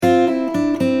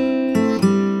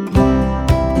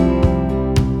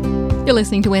You're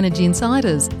listening to Energy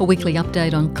Insiders, a weekly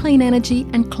update on clean energy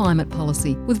and climate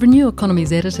policy with Renew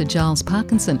Economy's editor Giles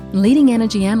Parkinson and leading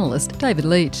energy analyst David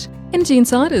Leach. Energy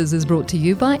Insiders is brought to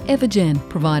you by Evergen,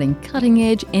 providing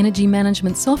cutting-edge energy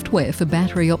management software for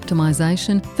battery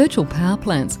optimisation, virtual power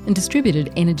plants and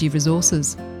distributed energy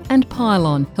resources. And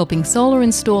Pylon, helping solar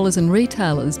installers and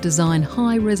retailers design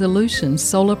high-resolution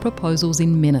solar proposals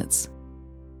in minutes.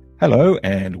 Hello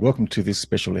and welcome to this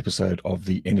special episode of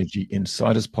the Energy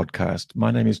Insiders podcast. My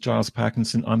name is Giles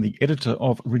Parkinson. I'm the editor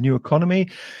of Renew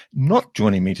Economy. Not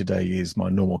joining me today is my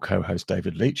normal co-host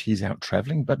David Leach. He's out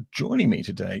travelling, but joining me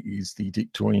today is the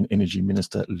Victorian Energy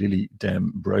Minister Lily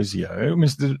D'Ambrosio.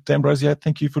 Mr. D'Ambrosio,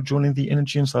 thank you for joining the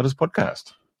Energy Insiders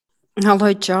podcast.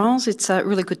 Hello, Giles. It's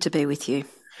really good to be with you.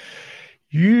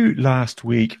 You last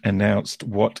week announced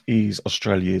what is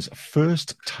Australia's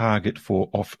first target for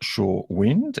offshore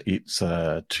wind. It's 2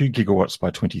 gigawatts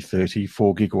by 2030,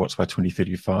 4 gigawatts by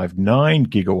 2035, 9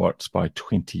 gigawatts by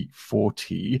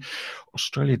 2040.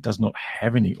 Australia does not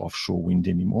have any offshore wind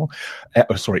anymore.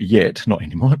 Yet, not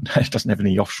anymore. It doesn't have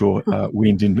any offshore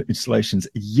wind installations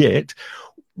yet.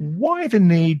 Why the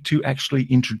need to actually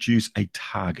introduce a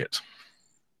target?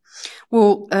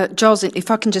 Well, Giles,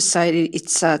 if I can just say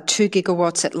it's 2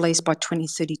 gigawatts at least by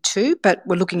 2032, but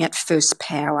we're looking at first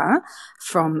power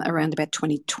from around about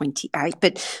 2028.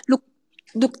 But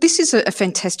look, this is a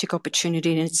fantastic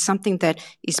opportunity, and it's something that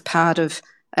is part of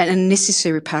a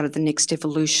necessary part of the next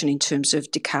evolution in terms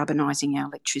of decarbonising our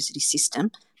electricity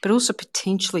system, but also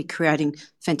potentially creating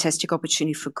fantastic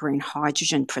opportunity for green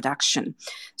hydrogen production.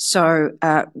 So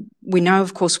we know,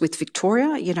 of course, with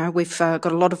Victoria, we've got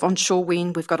a lot of onshore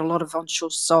wind, we've got a lot of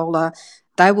onshore solar.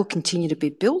 They will continue to be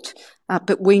built,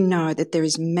 but we know that there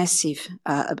is massive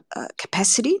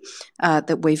capacity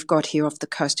that we've got here off the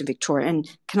coast of Victoria. And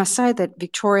can I say that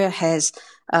Victoria has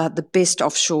the best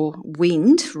offshore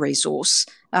wind resource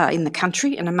in the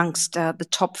country and amongst the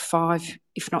top 5,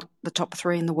 if not the top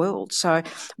 3 in the world. So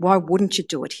why wouldn't you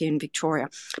do it here in Victoria?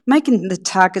 Making the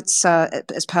targets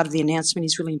as part of the announcement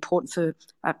is really important for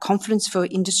confidence for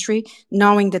industry,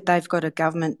 knowing that they've got a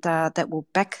government that will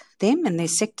back them and their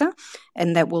sector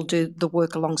and that will do the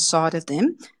work alongside of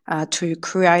them to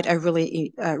create a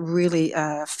really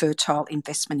fertile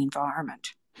investment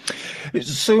environment.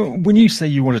 So when you say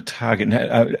you want to target,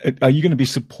 are you going to be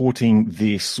supporting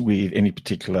this with any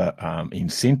particular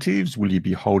incentives? Will you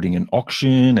be holding an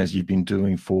auction as you've been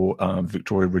doing for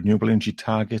Victoria Renewable Energy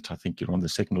Target? I think you're on the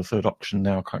 2nd or 3rd auction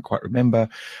now, I can't quite remember.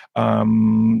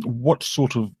 What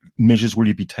sort of measures will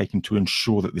you be taking to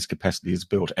ensure that this capacity is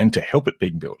built and to help it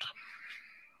being built?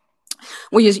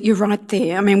 Well, you're right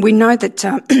there. I mean, we know that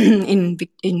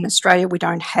in Australia we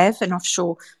don't have an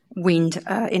offshore wind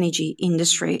energy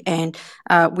industry, and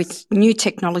with new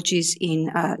technologies in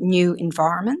new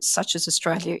environments such as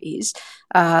Australia is,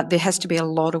 there has to be a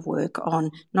lot of work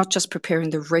on not just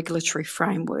preparing the regulatory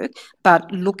framework, but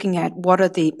looking at what are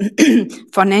the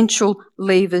financial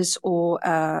levers or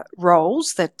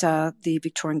roles that the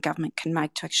Victorian government can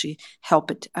make to actually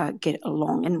help it get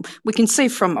along. And we can see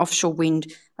from offshore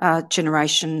wind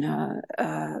generation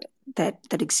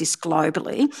that exists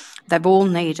globally, they've all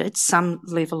needed some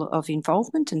level of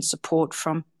involvement and support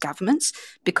from governments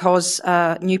because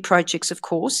new projects, of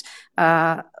course,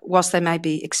 whilst they may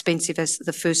be expensive as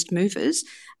the first movers,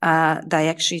 they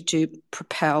actually do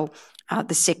propel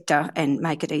the sector and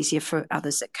make it easier for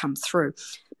others that come through.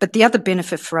 But the other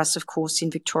benefit for us, of course,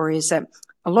 in Victoria is that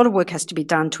a lot of work has to be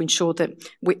done to ensure that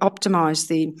we optimise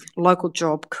the local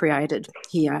job created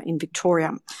here in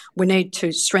Victoria. We need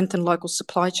to strengthen local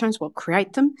supply chains,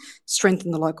 create them,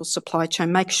 strengthen the local supply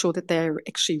chain, make sure that they're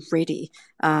actually ready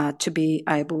to be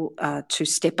able to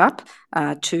step up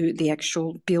to the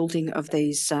actual building of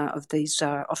these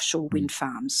offshore wind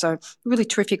farms. So really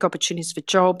terrific opportunities for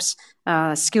jobs,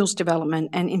 skills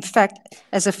development, and in fact,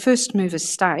 as a first mover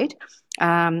state,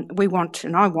 we want,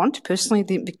 and I want personally,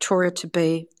 the Victoria to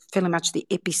be fairly much the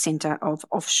epicentre of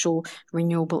offshore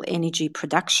renewable energy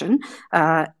production,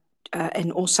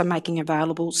 and also making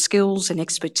available skills and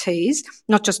expertise,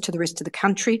 not just to the rest of the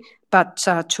country, but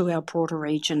to our broader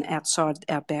region outside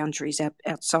our boundaries,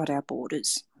 outside our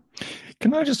borders.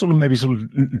 Can I just maybe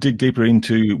dig deeper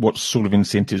into what sort of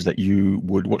incentives that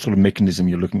what sort of mechanism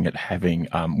you're looking at having?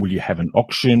 Will you have an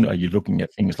auction? Are you looking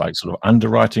at things like sort of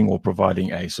underwriting or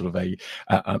providing a sort of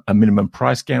a minimum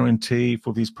price guarantee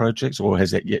for these projects, or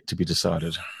has that yet to be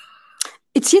decided?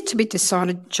 It's yet to be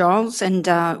decided, Giles, and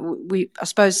I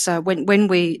suppose when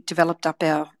we developed up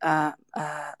our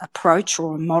approach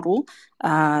or a model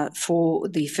for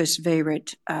the first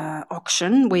VRED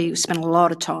auction. We spent a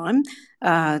lot of time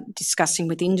discussing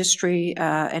with industry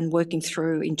and working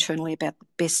through internally about the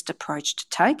best approach to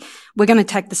take. We're going to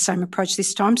take the same approach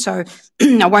this time, so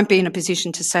I won't be in a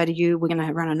position to say to you we're going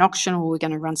to run an auction or we're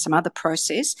going to run some other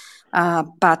process,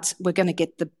 but we're going to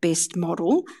get the best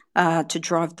model to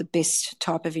drive the best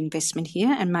type of investment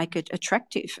here and make it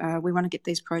attractive. We want to get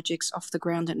these projects off the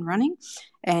ground and running,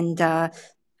 and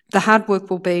the hard work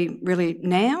will be really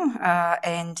now,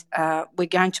 and we're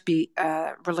going to be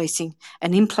releasing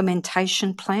an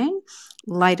implementation plan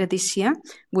later this year,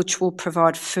 which will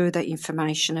provide further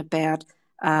information about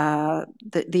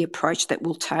the approach that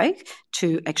we'll take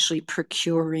to actually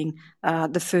procuring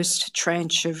the first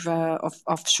tranche of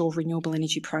offshore renewable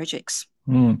energy projects.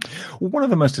 Well, one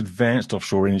of the most advanced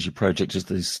offshore energy projects is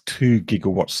this 2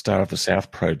 gigawatt Star of the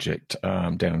South project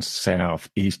down in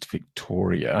southeast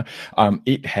Victoria.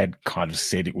 It had kind of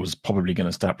said it was probably going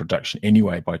to start production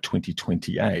anyway by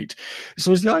 2028.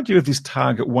 So is the idea of this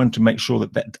target one to make sure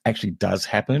that that actually does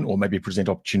happen, or maybe present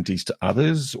opportunities to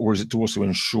others, or is it to also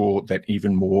ensure that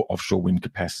even more offshore wind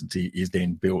capacity is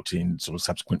then built in sort of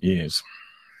subsequent years?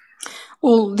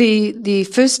 Well, the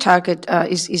first target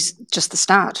is just the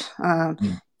start.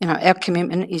 Our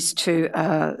commitment is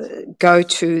to go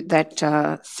to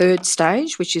that third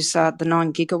stage, which is the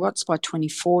 9 gigawatts by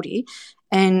 2040.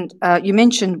 And you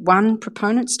mentioned one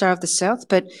proponent, Star of the South,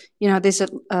 but there's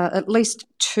at least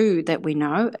two that we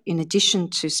know, in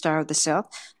addition to Star of the South,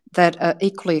 that are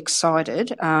equally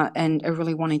excited and are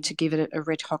really wanting to give it a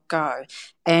red hot go.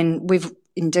 And we've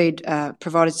indeed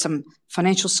provided some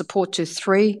financial support to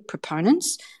 3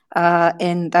 proponents,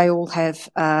 and they all have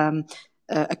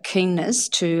a keenness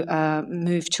to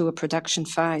move to a production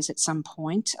phase at some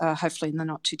point, hopefully in the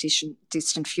not too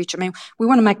distant future. I mean, we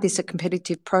want to make this a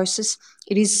competitive process.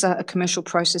 It is a commercial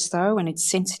process though, and it's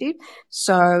sensitive.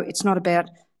 So it's not about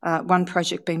one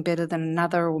project being better than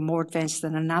another or more advanced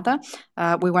than another.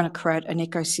 We want to create an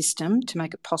ecosystem to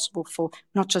make it possible for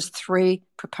not just 3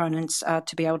 proponents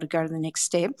to be able to go to the next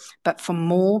step, but for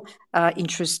more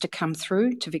interest to come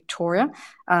through to Victoria.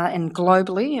 And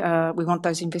globally, we want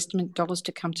those investment dollars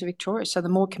to come to Victoria. So the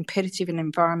more competitive an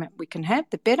environment we can have,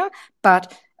 the better.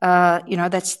 But,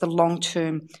 that's the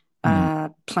long-term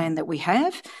plan that we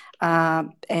have.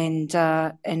 And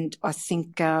I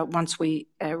think once we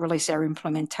release our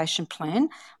implementation plan,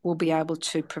 we'll be able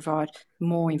to provide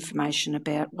more information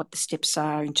about what the steps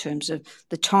are in terms of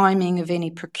the timing of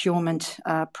any procurement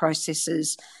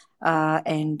processes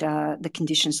and the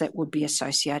conditions that would be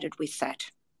associated with that.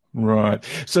 Right.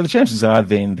 So the chances are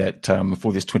then that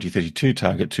for this 2032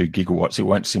 target, 2 gigawatts, it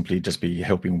won't simply just be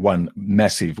helping one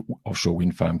massive offshore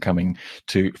wind farm coming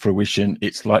to fruition.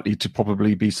 It's likely to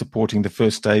probably be supporting the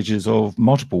first stages of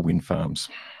multiple wind farms.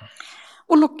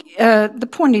 Well, look, the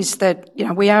point is that,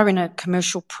 we are in a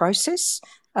commercial process.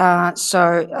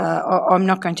 So I'm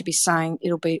not going to be saying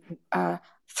it'll be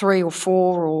 3 or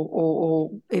 4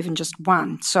 or even just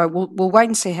 1. So we'll wait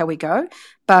and see how we go.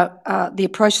 But the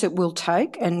approach that we'll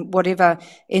take, and whatever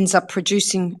ends up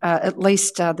producing at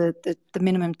least the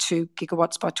minimum 2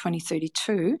 gigawatts by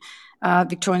 2032,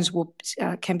 Victorians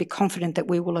can be confident that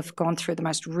we will have gone through the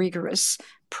most rigorous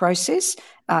process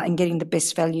in getting the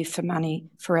best value for money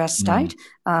for our state,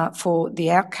 for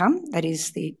the outcome, that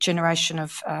is the generation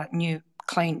of new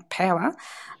clean power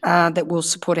that will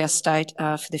support our state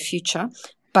for the future.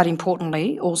 But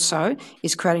importantly also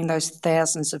is creating those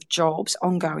thousands of jobs,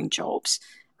 ongoing jobs,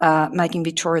 making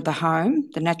Victoria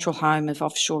the natural home of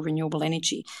offshore renewable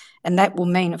energy. And that will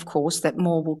mean, of course, that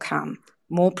more will come.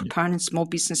 More proponents, more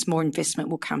business, more investment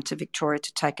will come to Victoria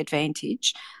to take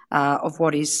advantage of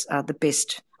what is the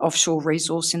best offshore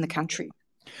resource in the country.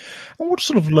 And what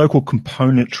sort of local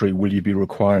componentry will you be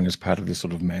requiring as part of this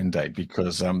sort of mandate?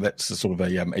 Because that's a sort of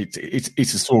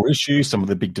it's a sore issue. Some of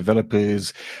the big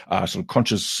developers are sort of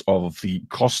conscious of the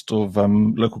cost of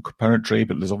local componentry,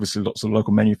 but there's obviously lots of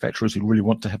local manufacturers who really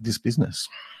want to have this business.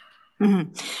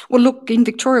 Mm-hmm. Well, look, in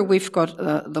Victoria, we've got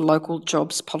the local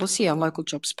jobs policy, our local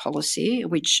jobs policy,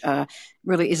 which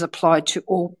really is applied to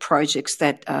all projects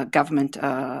that government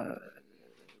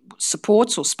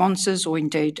supports or sponsors or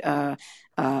indeed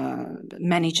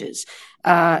manages.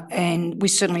 And we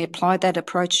certainly apply that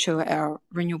approach to our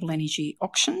renewable energy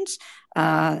auctions.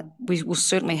 We will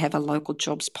certainly have a local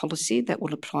jobs policy that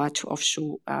will apply to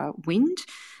offshore wind.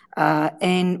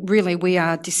 And really, we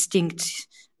are distinct.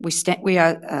 We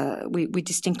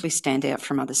distinctly stand out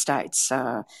from other states.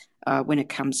 when it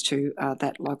comes to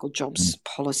that local jobs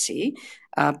policy.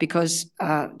 Because,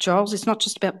 Giles, it's not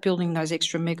just about building those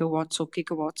extra megawatts or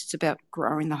gigawatts, it's about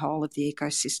growing the whole of the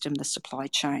ecosystem, the supply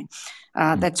chain.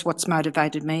 That's what's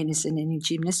motivated me as an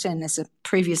energy minister and as a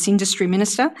previous industry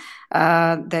minister,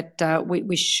 that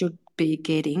we should be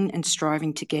getting and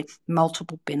striving to get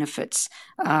multiple benefits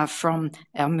from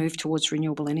our move towards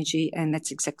renewable energy, and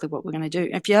that's exactly what we're going to do.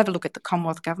 If you have a look at the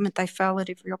Commonwealth Government, they fail at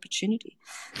every opportunity.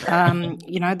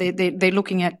 They're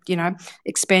looking at,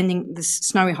 expanding the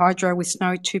Snowy Hydro with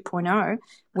Snowy 2.0.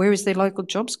 Where is their local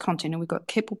jobs content? And we've got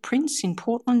Keppel Prince in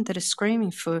Portland that are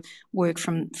screaming for work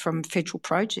from federal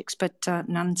projects, but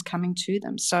none's coming to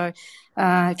them. So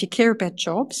if you care about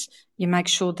jobs, you make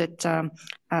sure that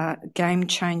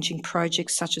game-changing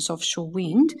projects such as offshore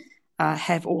wind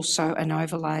have also an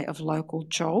overlay of local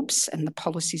jobs and the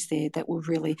policies there that will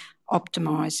really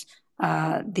optimise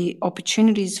the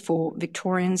opportunities for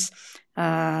Victorians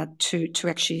to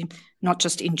actually not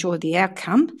just enjoy the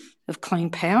outcome of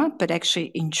clean power, but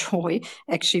actually enjoy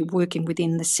working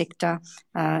within the sector,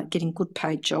 getting good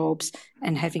paid jobs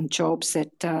and having jobs that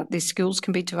their skills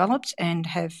can be developed and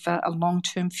have a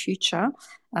long-term future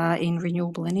in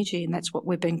renewable energy. And that's what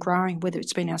we've been growing, whether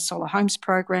it's been our Solar Homes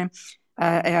program,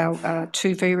 our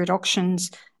 2 VRED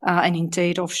auctions, and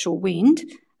indeed offshore wind.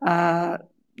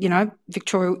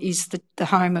 Victoria is the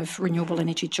home of renewable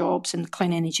energy jobs, and the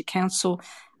Clean Energy Council,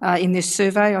 in their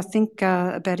survey, I think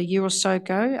about a year or so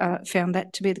ago, found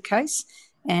that to be the case.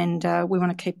 And we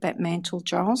want to keep that mantle,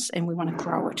 Giles, and we want to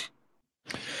grow it.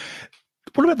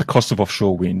 What about the cost of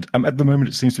offshore wind? At the moment,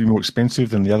 it seems to be more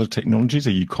expensive than the other technologies.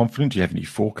 Are you confident? Do you have any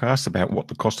forecasts about what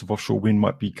the cost of offshore wind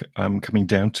might be coming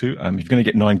down to? If you're going to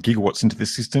get 9 gigawatts into the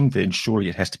system, then surely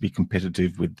it has to be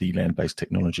competitive with the land-based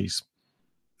technologies.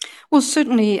 Well,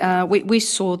 certainly we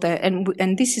saw that,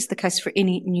 and this is the case for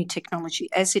any new technology.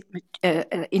 As it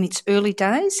in its early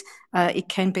days, it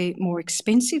can be more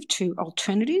expensive to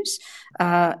alternatives,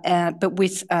 but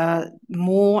with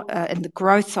more and the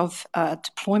growth of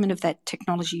deployment of that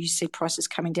technology, you see prices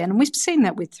coming down, and we've seen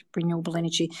that with renewable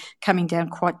energy coming down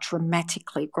quite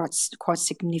dramatically, quite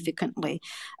significantly,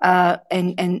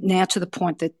 and now to the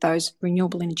point that those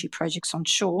renewable energy projects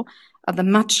onshore are the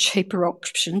much cheaper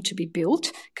option to be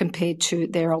built compared to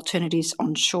their alternatives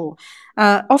onshore.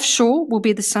 Offshore will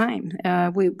be the same.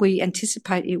 We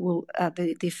anticipate it will.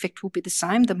 The effect will be the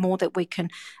same. The more that we can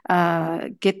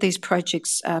get these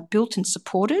projects built and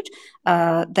supported,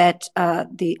 that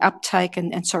the uptake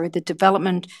and the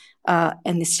development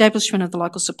and the establishment of the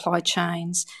local supply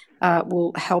chains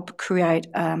will help create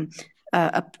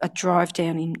a drive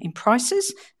down in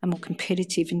prices, a more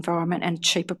competitive environment, and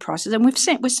cheaper prices. And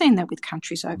we're seeing that with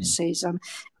countries overseas.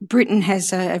 Britain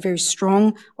has a very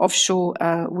strong offshore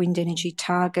wind energy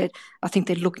target. I think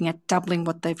they're looking at doubling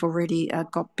what they've already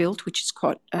got built, which is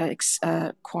quite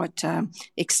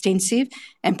extensive,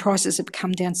 and prices have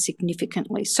come down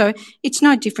significantly. So it's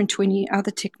no different to any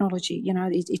other technology.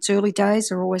 Its early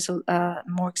days are always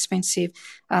more expensive,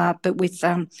 but with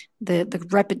the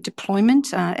rapid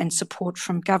deployment and support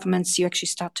from governments, you actually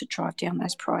start to drive down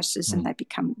those prices, and they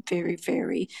become very,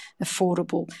 very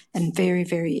affordable and very,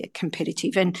 very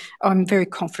competitive. And I'm very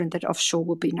confident that offshore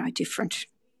will be no different.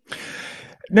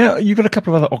 Now, you've got a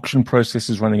couple of other auction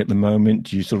processes running at the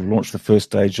moment. You sort of launched the first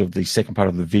stage of the second part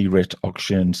of the VRET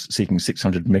auctions, seeking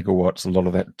 600 megawatts. A lot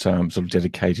of that sort of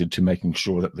dedicated to making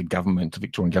sure that the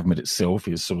Victorian government itself,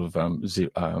 is sort of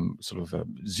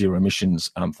zero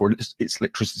emissions for its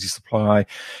electricity supply.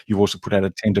 You've also put out a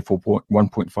tender for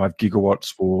 1.5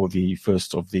 gigawatts for the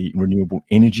first of the renewable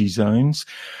energy zones.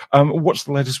 What's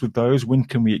the latest with those? When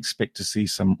can we expect to see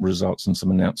some results and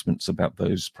some announcements about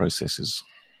those processes?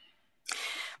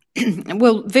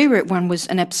 Well, VRET 1 was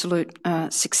an absolute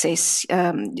success.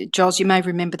 Giles, you may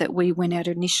remember that we went out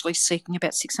initially seeking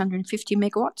about 650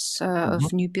 megawatts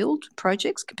of new build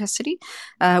projects capacity.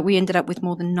 We ended up with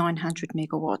more than 900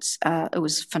 megawatts. It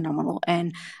was phenomenal.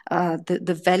 And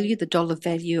the dollar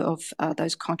value of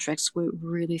those contracts were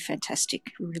really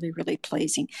fantastic, really, really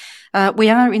pleasing. We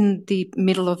are in the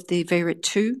middle of the VRET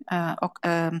 2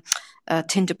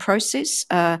 tender process,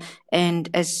 and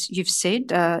as you've said,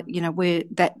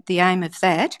 the aim of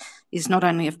that is not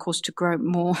only, of course, to grow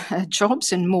more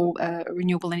jobs and more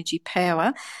renewable energy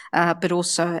power, but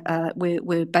also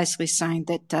we're basically saying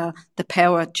that the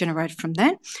power generated from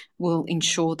that will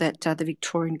ensure that the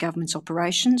Victorian government's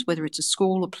operations, whether it's a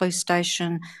school, a police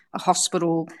station, a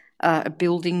hospital, a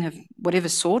building of whatever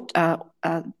sort,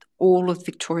 all of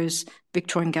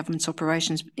Victorian government's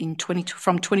operations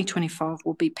from 2025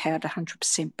 will be powered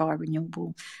 100% by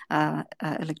renewable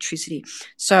electricity.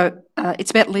 So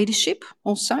it's about leadership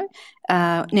also.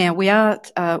 Now, we are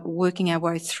working our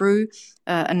way through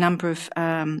a number of,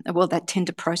 that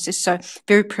tender process, so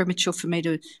very premature for me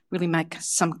to really make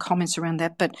some comments around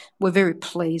that, but we're very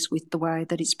pleased with the way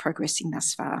that it's progressing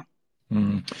thus far.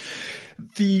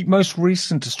 The most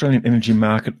recent Australian Energy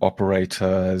Market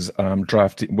Operators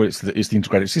draft, it's the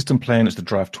Integrated System Plan, it's the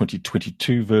draft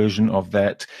 2022 version of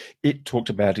that. It talked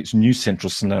about its new central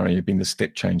scenario being the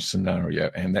step change scenario,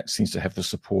 and that seems to have the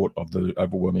support of the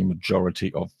overwhelming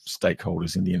majority of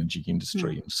stakeholders in the energy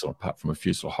industry, so apart from a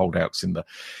few sort of holdouts in the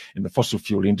fossil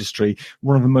fuel industry.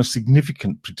 One of the most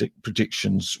significant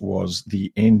predictions was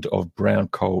the end of brown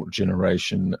coal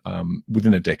generation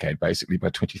within a decade, basically by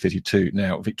 2032.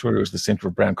 Now, Victoria is the centre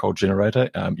of brown coal generator.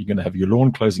 You're going to have your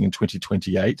Yallourn closing in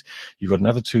 2028. You've got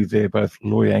another two there, both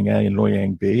Loy Yang A and Loy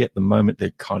Yang B. At the moment,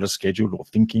 they're kind of scheduled or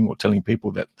thinking or telling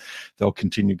people that they'll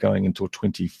continue going until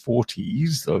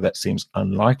 2040s, though that seems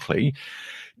unlikely.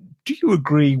 Do you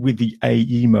agree with the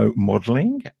AEMO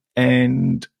modelling?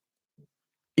 And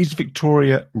is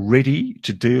Victoria ready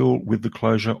to deal with the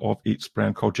closure of its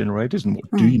brown coal generators? And what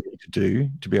do you need to do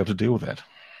to be able to deal with that?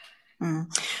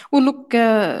 Well, look,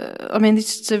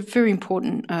 this is a very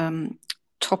important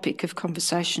topic of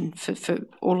conversation for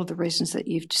all of the reasons that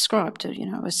you've described.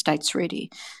 Are states ready?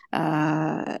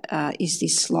 Is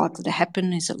this likely to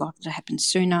happen? Is it likely to happen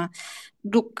sooner?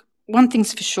 Look, one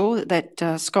thing's for sure,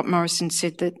 that Scott Morrison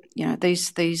said that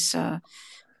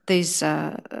these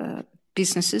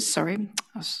businesses. Sorry,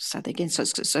 I'll say that again. So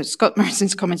Scott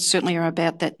Morrison's comments certainly are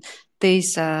about that.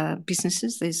 These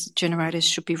businesses, these generators,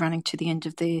 should be running to the end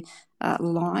of their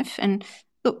life. And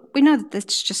look, we know that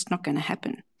that's just not going to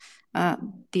happen.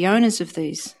 The owners of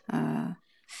these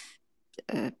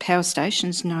power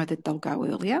stations know that they'll go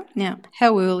earlier. Now,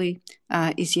 how early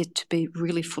is yet to be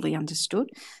really fully understood,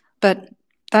 but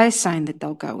they're saying that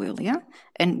they'll go earlier,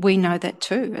 and we know that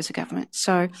too as a government.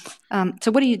 So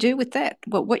what do you do with that?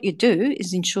 Well, what you do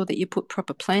is ensure that you put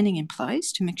proper planning in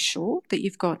place to make sure that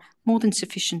you've got more than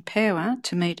sufficient power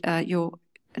to meet your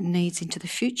needs into the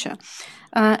future.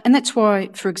 And that's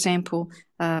why, for example,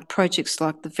 projects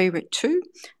like the VRET2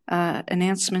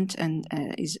 announcement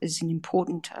is an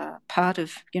important part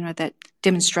of that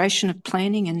demonstration of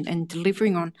planning and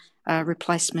delivering on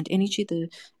replacement energy. The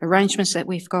arrangements that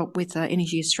we've got with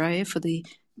Energy Australia for the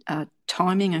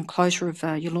timing and closure of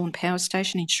Yallourn Power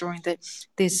Station, ensuring that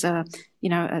there's a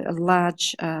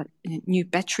large new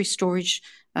battery storage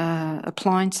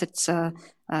appliance that's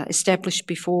established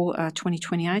before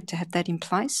 2028 to have that in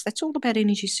place. That's all about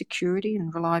energy security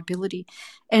and reliability.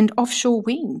 And offshore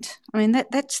wind,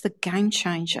 that's the game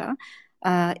changer.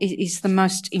 Is the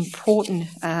most important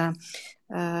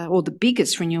or the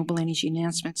biggest renewable energy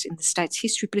announcements in the state's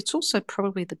history, but it's also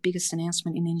probably the biggest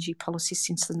announcement in energy policy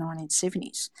since the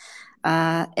 1970s.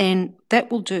 And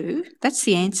that's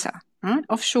the answer, right?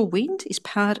 Offshore wind is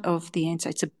part of the answer.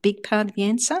 It's a big part of the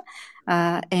answer.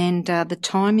 And the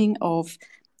timing of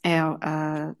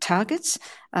our targets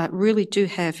really do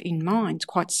have in mind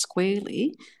quite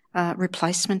squarely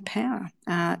replacement power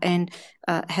and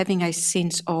having a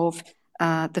sense of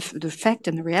the fact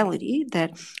and the reality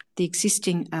that the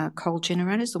existing coal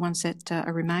generators, the ones that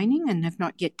are remaining and have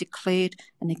not yet declared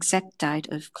an exact date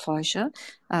of closure,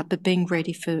 but being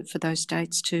ready for those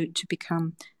dates to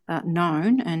become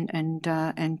known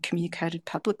and communicated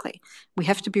publicly. We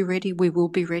have to be ready. We will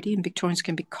be ready, and Victorians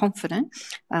can be confident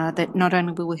that not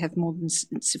only will we have more than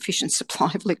sufficient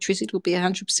supply of electricity, it will be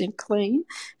 100% clean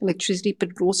electricity, but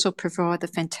it will also provide the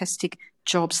fantastic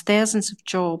jobs, thousands of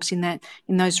jobs in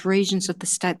those regions of the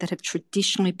state that have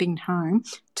traditionally been home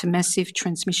to massive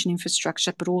transmission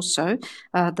infrastructure, but also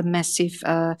the massive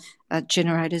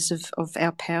generators of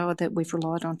our power that we've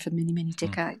relied on for many, many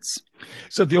decades.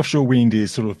 So the offshore wind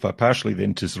is sort of partially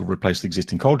then to sort of replace the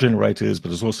existing coal generators,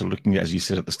 but is also looking, as you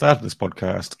said at the start of this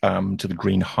podcast, to the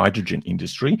green hydrogen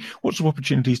industry. What sort of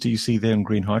opportunities do you see there in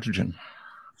green hydrogen?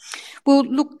 Well,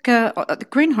 look, the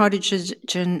green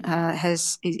hydrogen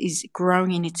is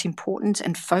growing in its importance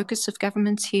and focus of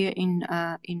governments here in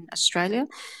Australia.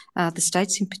 The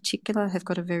states in particular have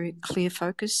got a very clear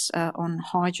focus on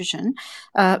hydrogen.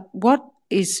 What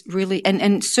is really,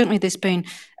 and certainly there's been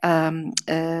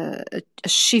a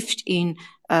shift in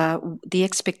the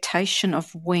expectation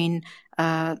of when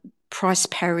price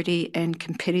parity and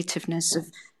competitiveness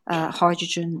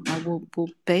hydrogen will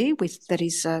be, that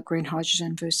is green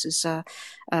hydrogen versus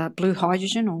blue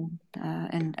hydrogen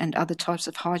and other types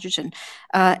of hydrogen.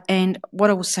 And what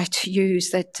I will say to you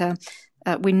is that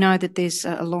we know that there's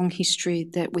a long history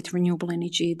that with renewable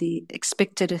energy, the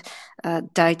expected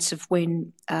dates of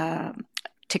when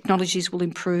technologies will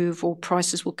improve or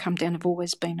prices will come down have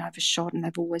always been overshot, and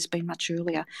they've always been much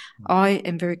earlier. I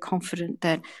am very confident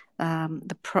that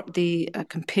the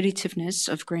competitiveness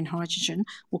of green hydrogen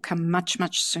will come much,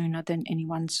 much sooner than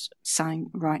anyone's saying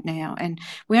right now. And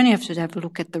we only have to have a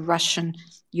look at the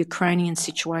Russian-Ukrainian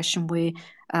situation where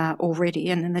already,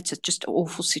 and that's just an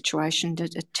awful situation,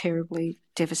 terribly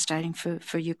devastating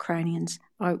for Ukrainians.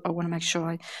 I want to make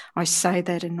sure I say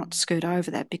that and not skirt over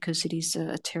that, because it is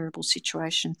a terrible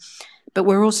situation. But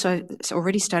we're also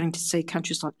already starting to see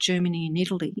countries like Germany and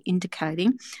Italy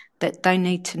indicating that they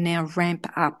need to now ramp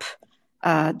up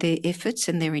their efforts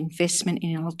and their investment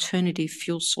in alternative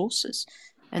fuel sources,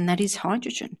 and that is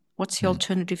hydrogen. What's the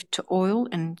alternative to oil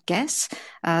and gas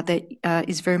that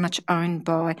is very much owned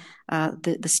by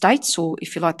the states, or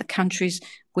if you like, the countries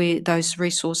where those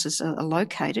resources are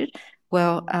located?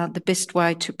 Well, the best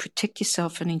way to protect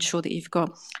yourself and ensure that you've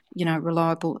got,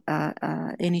 reliable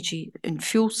energy and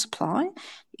fuel supply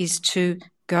is to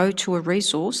go to a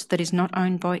resource that is not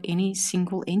owned by any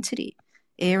single entity.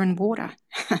 Air and water.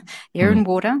 And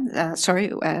water, sorry,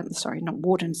 not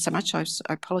water so much, I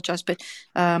apologise, but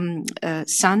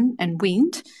sun and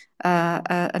wind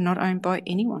are not owned by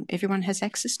anyone. Everyone has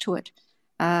access to it.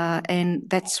 And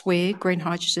that's where green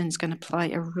hydrogen is going to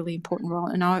play a really important role.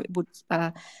 And I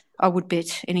would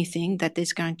bet anything that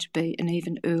there's going to be an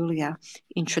even earlier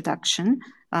introduction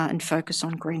and focus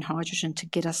on green hydrogen to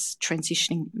get us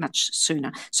transitioning much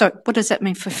sooner. So what does that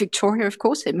mean for Victoria? Of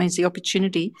course, it means the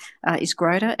opportunity is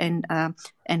greater and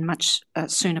much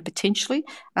sooner potentially.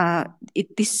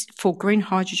 This for green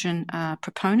hydrogen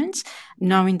proponents,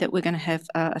 knowing that we're going to have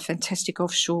a fantastic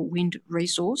offshore wind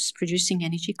resource producing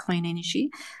energy, clean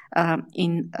energy,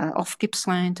 off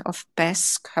Gippsland, off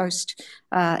Bass Coast,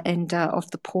 and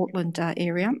off the Portland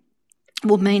area,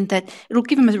 will mean that it'll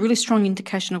give them a really strong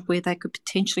indication of where they could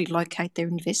potentially locate their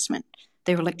investment,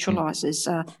 their electrolysers,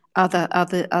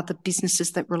 other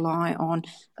businesses that rely on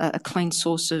a clean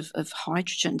source of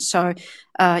hydrogen. So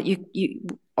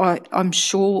I'm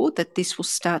sure that this will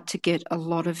start to get a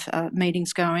lot of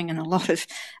meetings going and a lot of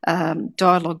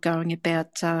dialogue going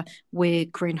about where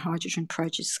green hydrogen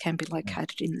projects can be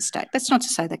located in the state. That's not to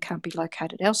say they can't be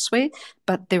located elsewhere,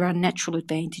 but there are natural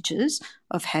advantages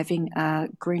of having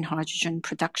green hydrogen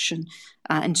production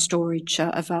and storage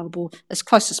available as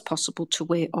close as possible to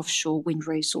where offshore wind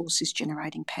resource is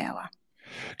generating power.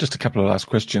 Just a couple of last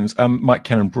questions. Mike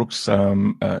Cannon-Brookes,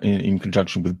 in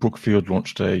conjunction with Brookfield,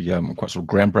 launched a quite sort of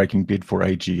groundbreaking bid for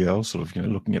AGL, sort of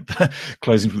looking at the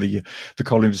closing for the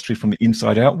coal industry from the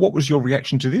inside out. What was your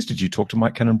reaction to this? Did you talk to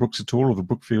Mike Cannon-Brookes at all, or the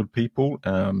Brookfield people?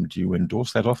 Do you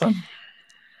endorse that offer?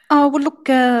 Oh, well, look,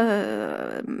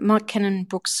 Mike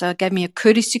Cannon-Brookes gave me a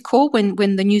courtesy call when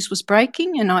the news was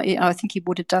breaking, and I think he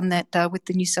would have done that with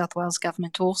the New South Wales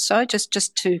government also,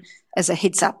 just to as a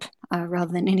heads up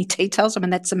rather than any details. I mean,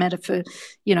 that's a matter for,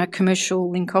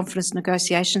 commercial in confidence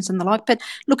negotiations and the like. But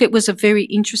look, it was a very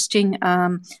interesting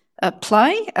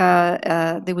play.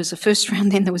 There was a first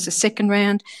round, then there was a second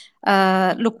round.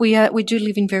 Look, we do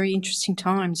live in very interesting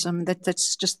times.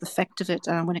 That's just the fact of it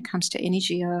when it comes to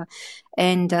energy.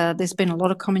 And there's been a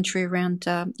lot of commentary around,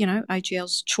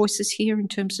 AGL's choices here in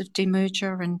terms of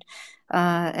demerger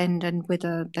and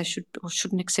whether they should or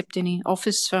shouldn't accept any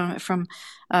offers from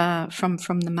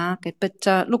the market.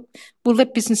 But look, we'll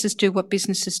let businesses do what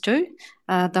businesses do.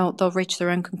 They'll reach their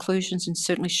own conclusions, and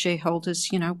certainly shareholders,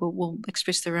 will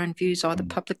express their own views either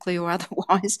publicly or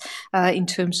otherwise in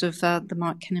terms of the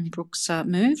Mike Cannon-Brookes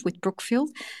move with Brookfield.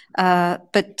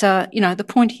 But the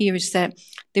point here is that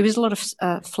there is a lot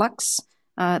of flux.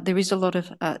 There is a lot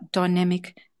of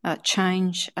dynamic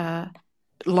change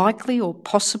likely or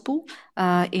possible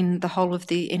in the whole of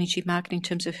the energy market in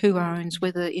terms of who owns,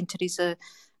 whether entities are,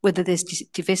 whether there's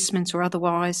divestments or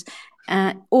otherwise.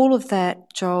 All of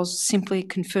that, Giles, simply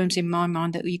confirms in my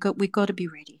mind that we've got to be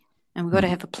ready and we've got to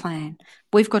have a plan.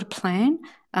 We've got a plan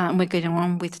and we're getting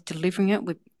on with delivering it.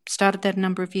 We've started that a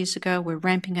number of years ago. We're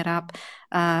ramping it up.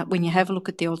 When you have a look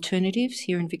at the alternatives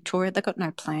here in Victoria, they've got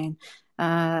no plan.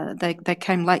 They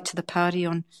came late to the party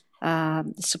on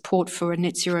support for a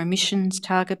net zero emissions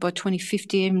target by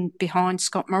 2050 and behind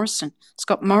Scott Morrison.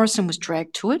 Scott Morrison was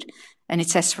dragged to it, and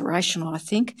it's aspirational, I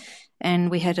think.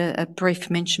 And we had a brief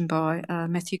mention by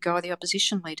Matthew Guy, the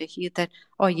opposition leader here, that,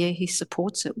 he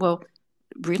supports it. Well,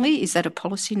 really, is that a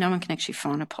policy? No one can actually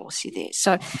find a policy there.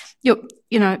 So,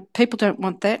 people don't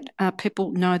want that.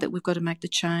 People know that we've got to make the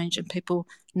change, and people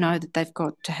know that they've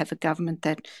got to have a government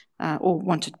that, or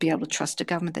want to be able to trust a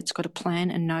government that's got a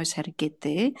plan and knows how to get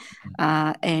there,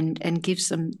 and gives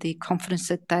them the confidence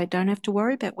that they don't have to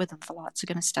worry about whether the lights are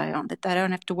going to stay on, that they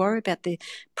don't have to worry about their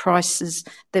prices,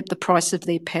 the price of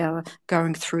their power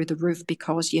going through the roof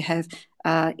because you have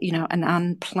an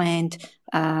unplanned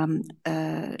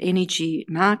energy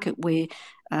market where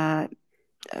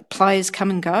players come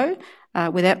and go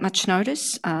without much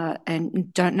notice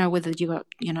and don't know whether you got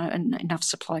enough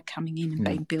supply coming in and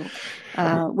being built.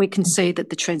 We can see that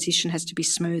the transition has to be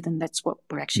smooth, and that's what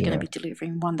we're actually going to be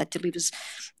delivering, one that delivers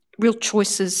real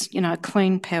choices, a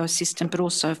clean power system, but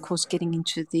also, of course, getting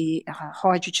into the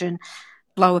hydrogen,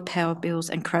 lower power bills,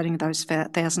 and creating those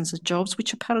thousands of jobs,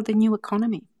 which are part of the new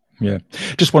economy. Yeah.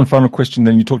 Just one final question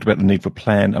then. You talked about the need for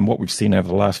plan, and what we've seen over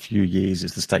the last few years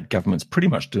is the state governments pretty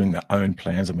much doing their own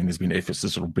plans. I mean, there's been efforts to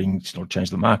sort of change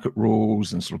the market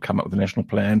rules and sort of come up with a national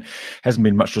plan. Hasn't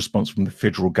been much response from the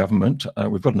federal government.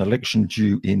 We've got an election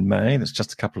due in May. That's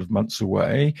just a couple of months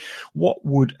away. What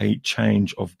would a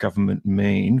change of government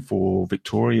mean for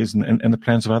Victoria's and the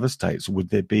plans of other states? Would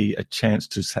there be a chance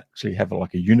to actually have a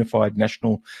unified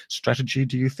national strategy,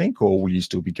 do you think, or will you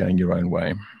still be going your own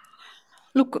way?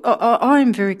 Look, I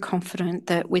am very confident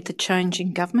that with a change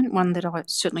in government, one that I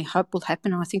certainly hope will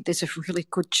happen, I think there's a really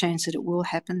good chance that it will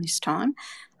happen this time.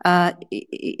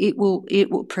 It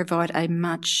will provide a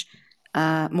much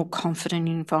more confident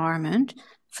environment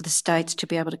for the states to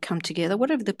be able to come together,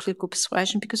 whatever the political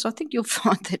persuasion, because I think you'll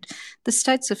find that the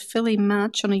states are fairly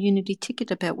much on a unity ticket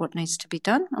about what needs to be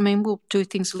done. I mean, we'll do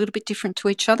things a little bit different to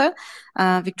each other.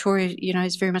 Victoria,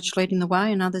 is very much leading the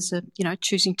way, and others are,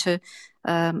 choosing to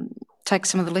take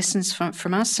some of the lessons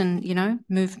from us and,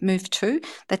 move too.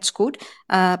 That's good.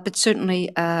 But certainly,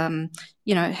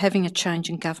 having a change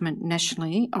in government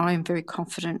nationally, I am very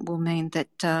confident will mean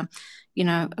that,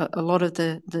 a lot of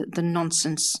the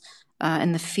nonsense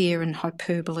and the fear and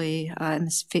hyperbole and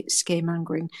the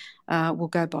scaremongering will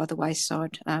go by the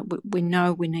wayside. We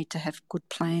know we need to have good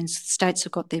plans. States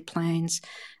have got their plans.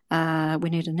 We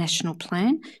need a national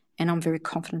plan. And I'm very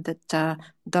confident that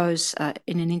those,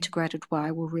 in an integrated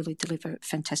way, will really deliver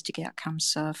fantastic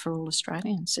outcomes for all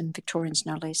Australians and Victorians,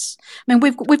 no less. I mean,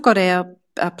 we've got our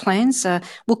plans.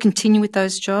 We'll continue with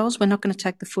those, Giles. We're not going to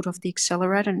take the foot off the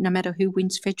accelerator, no matter who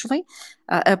wins federally.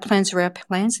 Our plans are our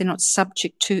plans. They're not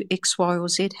subject to X, Y, or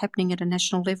Z happening at a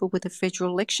national level with a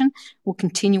federal election. We'll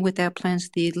continue with our plans,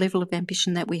 the level of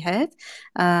ambition that we have.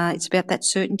 It's about that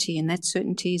certainty, and that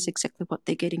certainty is exactly what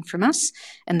they're getting from us,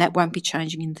 and that won't be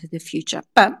changing into the future.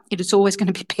 But it is always going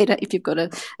to be better if you've got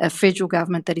a federal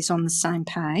government that is on the same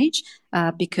page,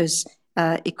 because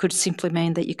it could simply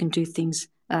mean that you can do things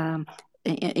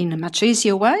in a much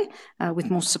easier way with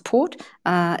more support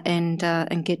and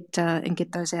get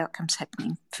those outcomes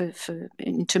happening for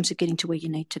in terms of getting to where you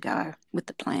need to go with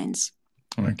the plans.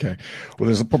 Okay. Well,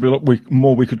 there's probably a lot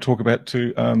more we could talk about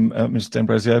too, Mr.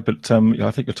 D'Ambrosio, but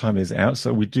I think your time is out.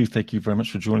 So we do thank you very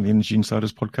much for joining the Energy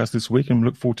Insiders podcast this week, and we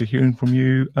look forward to hearing from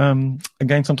you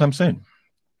again sometime soon.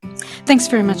 Thanks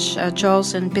very much,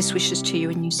 Giles, and best wishes to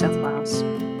you in New South Wales.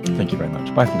 Thank you very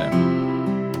much. Bye for now.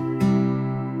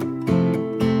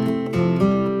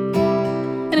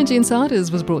 Energy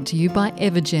Insiders was brought to you by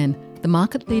Evergen, the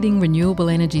market-leading renewable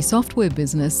energy software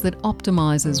business that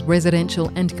optimises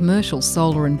residential and commercial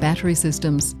solar and battery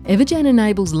systems. Evergen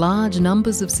enables large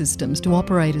numbers of systems to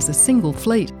operate as a single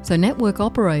fleet, so network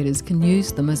operators can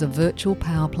use them as a virtual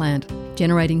power plant,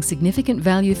 generating significant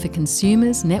value for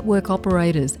consumers, network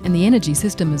operators and the energy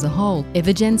system as a whole.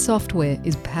 Evergen software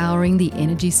is powering the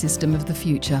energy system of the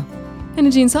future.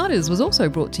 Energy Insiders was also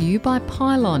brought to you by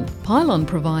Pylon. Pylon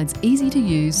provides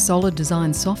easy-to-use solar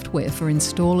design software for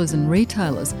installers and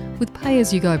retailers with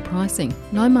pay-as-you-go pricing,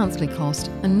 no monthly cost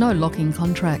and no lock-in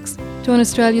contracts. Join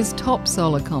Australia's top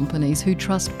solar companies who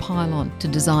trust Pylon to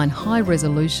design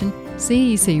high-resolution,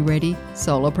 CEC-ready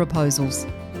solar proposals.